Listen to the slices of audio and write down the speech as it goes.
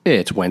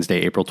It's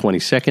Wednesday, April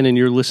 22nd, and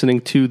you're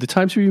listening to the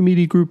Times Review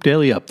Media Group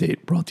Daily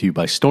Update, brought to you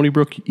by Stony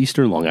Brook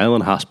Eastern Long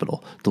Island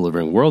Hospital,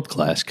 delivering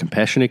world-class,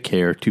 compassionate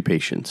care to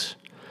patients.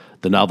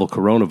 The novel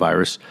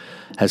coronavirus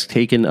has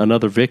taken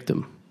another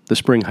victim, the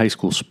spring high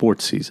school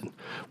sports season.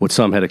 What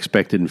some had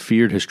expected and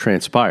feared has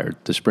transpired.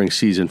 The spring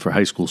season for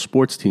high school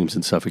sports teams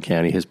in Suffolk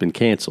County has been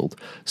canceled.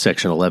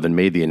 Section 11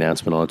 made the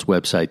announcement on its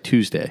website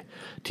Tuesday.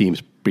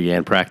 Teams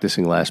began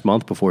practicing last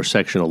month before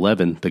Section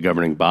 11, the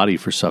governing body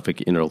for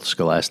Suffolk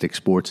interscholastic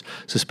sports,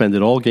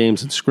 suspended all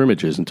games and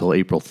scrimmages until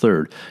April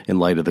 3rd in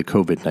light of the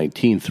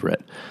COVID-19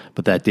 threat.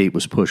 But that date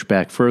was pushed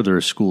back further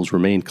as schools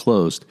remained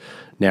closed,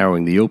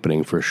 narrowing the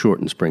opening for a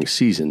shortened spring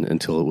season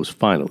until it was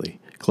finally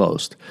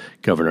closed.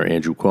 Governor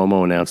Andrew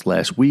Cuomo announced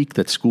last week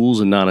that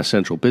schools and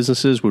non-essential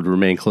businesses would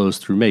remain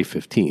closed through May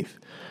 15th.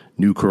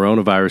 New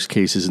coronavirus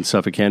cases in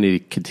Suffolk County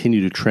continue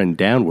to trend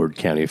downward,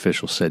 county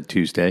officials said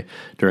Tuesday.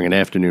 During an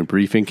afternoon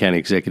briefing, County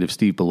Executive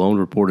Steve Bellone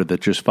reported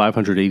that just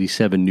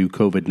 587 new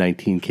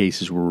COVID-19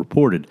 cases were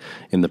reported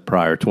in the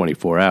prior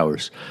 24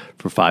 hours.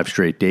 For 5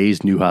 straight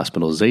days, new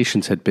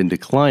hospitalizations had been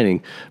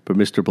declining, but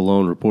Mr.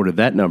 Bellone reported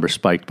that number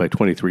spiked by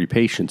 23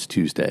 patients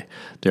Tuesday.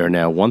 There are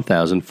now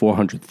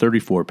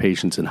 1,434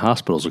 patients in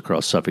hospitals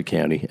across Suffolk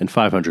County and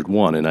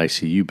 501 in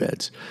ICU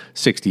beds.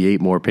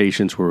 68 more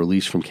patients were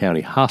released from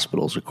county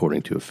hospitals, according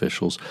to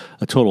officials.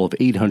 A total of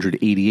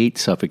 888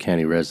 Suffolk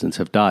County residents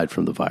have died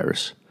from the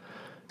virus.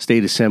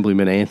 State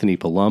Assemblyman Anthony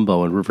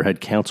Palumbo and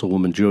Riverhead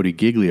Councilwoman Jody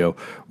Giglio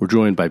were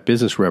joined by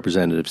business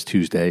representatives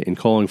Tuesday in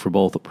calling for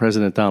both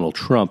President Donald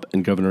Trump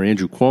and Governor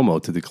Andrew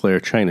Cuomo to declare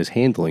China's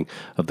handling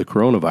of the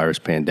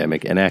coronavirus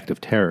pandemic an act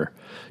of terror.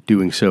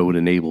 Doing so would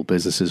enable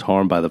businesses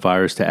harmed by the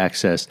virus to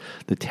access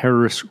the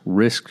Terrorist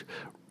Risk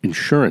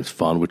Insurance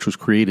Fund, which was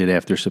created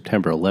after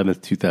September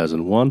 11,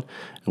 2001,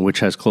 and which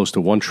has close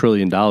to $1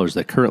 trillion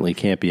that currently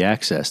can't be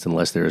accessed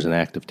unless there is an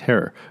act of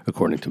terror,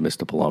 according to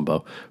Mr.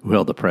 Palumbo, who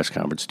held a press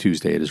conference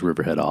Tuesday at his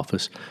Riverhead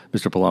office.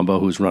 Mr. Palumbo,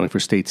 who is running for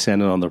state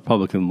senate on the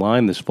Republican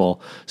line this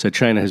fall, said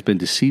China has been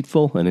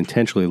deceitful and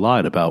intentionally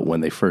lied about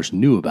when they first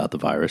knew about the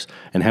virus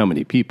and how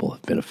many people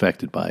have been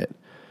affected by it.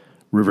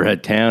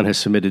 Riverhead Town has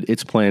submitted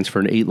its plans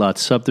for an 8-lot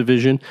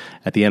subdivision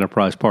at the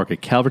Enterprise Park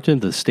at Calverton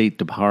to the State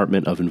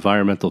Department of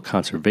Environmental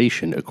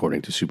Conservation,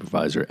 according to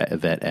Supervisor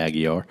Yvette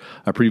Aguiar.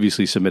 A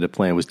previously submitted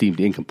plan was deemed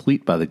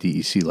incomplete by the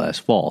DEC last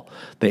fall.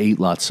 The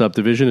 8-lot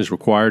subdivision is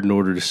required in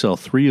order to sell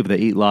 3 of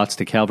the 8 lots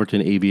to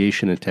Calverton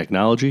Aviation and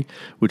Technology,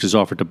 which is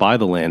offered to buy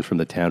the land from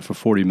the town for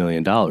 $40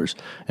 million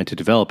and to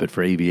develop it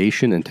for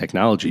aviation and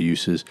technology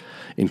uses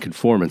in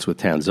conformance with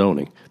town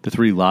zoning. The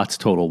 3 lots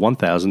total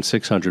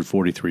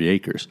 1,643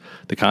 acres.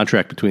 The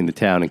contract between the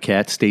town and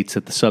CAT states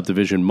that the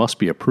subdivision must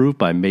be approved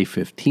by May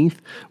 15th,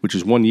 which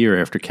is 1 year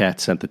after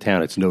CAT sent the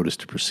town its notice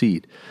to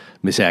proceed.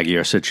 Ms.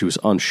 Aguiar said she was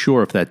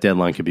unsure if that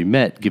deadline could be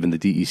met, given the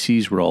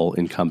DEC's role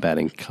in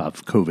combating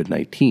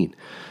COVID-19.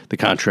 The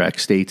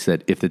contract states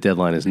that if the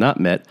deadline is not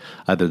met,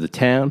 either the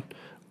town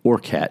or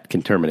CAT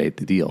can terminate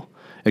the deal.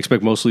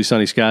 Expect mostly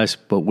sunny skies,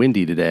 but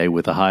windy today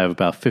with a high of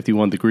about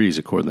 51 degrees,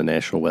 according to the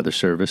National Weather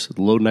Service.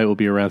 The low tonight will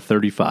be around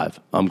 35.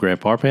 I'm Grant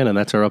Parpan, and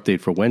that's our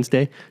update for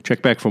Wednesday.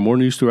 Check back for more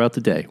news throughout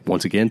the day.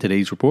 Once again,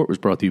 today's report was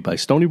brought to you by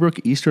Stony Brook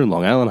Eastern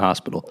Long Island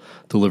Hospital,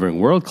 delivering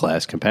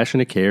world-class,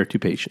 compassionate care to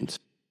patients.